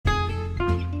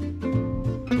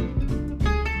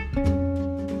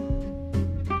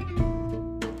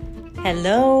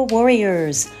Hello,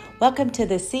 warriors. Welcome to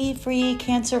the Sea-Free,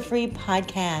 Cancer-Free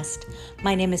podcast.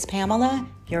 My name is Pamela,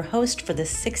 your host for the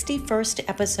 61st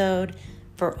episode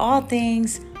for all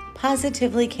things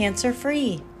positively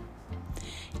cancer-free.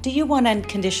 Do you want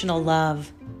unconditional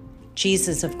love?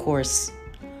 Jesus, of course.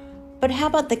 But how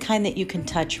about the kind that you can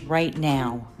touch right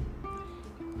now?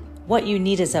 What you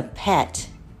need is a pet.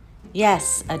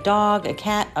 Yes, a dog, a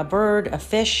cat, a bird, a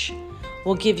fish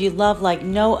will give you love like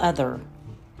no other.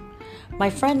 My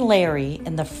friend Larry,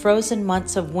 in the frozen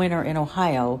months of winter in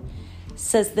Ohio,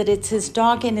 says that it's his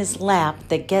dog in his lap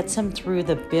that gets him through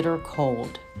the bitter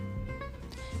cold.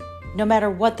 No matter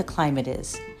what the climate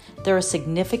is, there are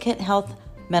significant health,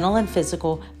 mental and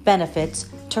physical benefits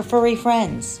to furry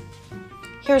friends.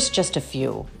 Here's just a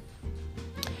few.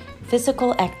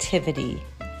 Physical activity.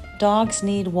 Dogs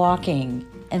need walking,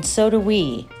 and so do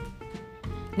we.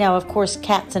 Now, of course,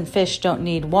 cats and fish don't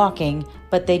need walking,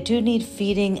 but they do need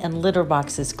feeding and litter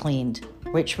boxes cleaned,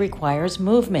 which requires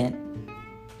movement.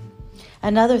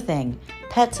 Another thing,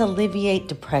 pets alleviate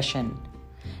depression.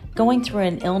 Going through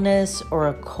an illness or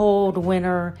a cold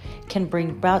winter can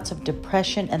bring bouts of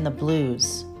depression and the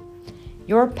blues.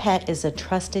 Your pet is a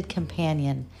trusted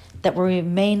companion that will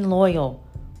remain loyal,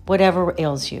 whatever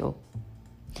ails you.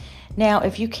 Now,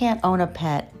 if you can't own a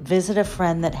pet, visit a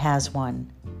friend that has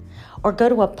one. Or go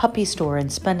to a puppy store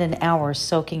and spend an hour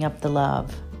soaking up the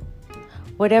love.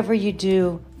 Whatever you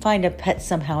do, find a pet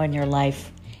somehow in your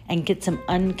life and get some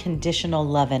unconditional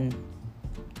lovin'.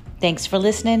 Thanks for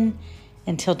listening.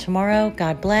 Until tomorrow,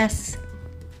 God bless.